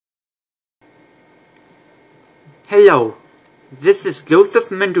Hello, this is Joseph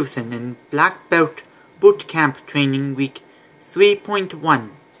Mendelson in Black Belt Bootcamp Training Week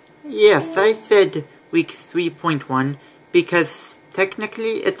 3.1. Yes, I said Week 3.1 because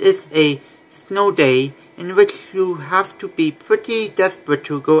technically it is a snow day in which you have to be pretty desperate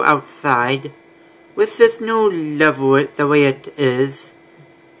to go outside with the snow level the way it is,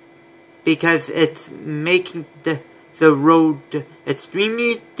 because it's making the road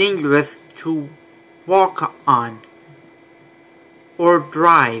extremely dangerous to walk on or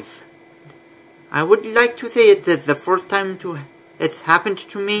drive. I would like to say it is the first time it's happened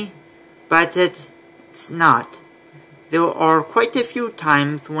to me, but it's not. There are quite a few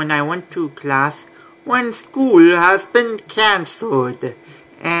times when I went to class when school has been cancelled,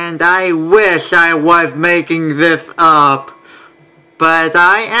 and I wish I was making this up, but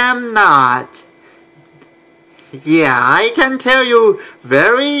I am not. Yeah, I can tell you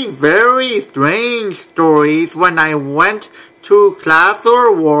very, very strange stories when I went to class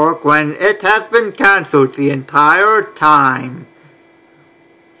or work when it has been cancelled the entire time.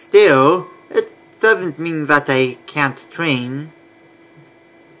 Still, it doesn't mean that I can't train.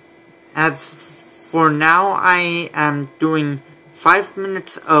 As for now, I am doing 5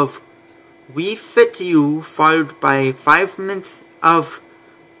 minutes of We Fit You followed by 5 minutes of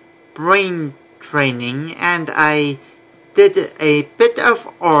brain training, and I did a bit of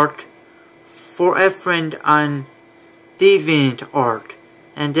art for a friend on DeviantArt,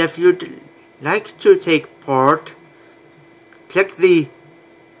 and if you'd like to take part, click the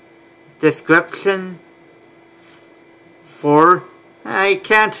description for... I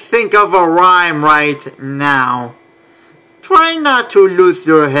can't think of a rhyme right now. Try not to lose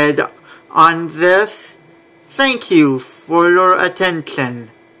your head on this. Thank you for your attention.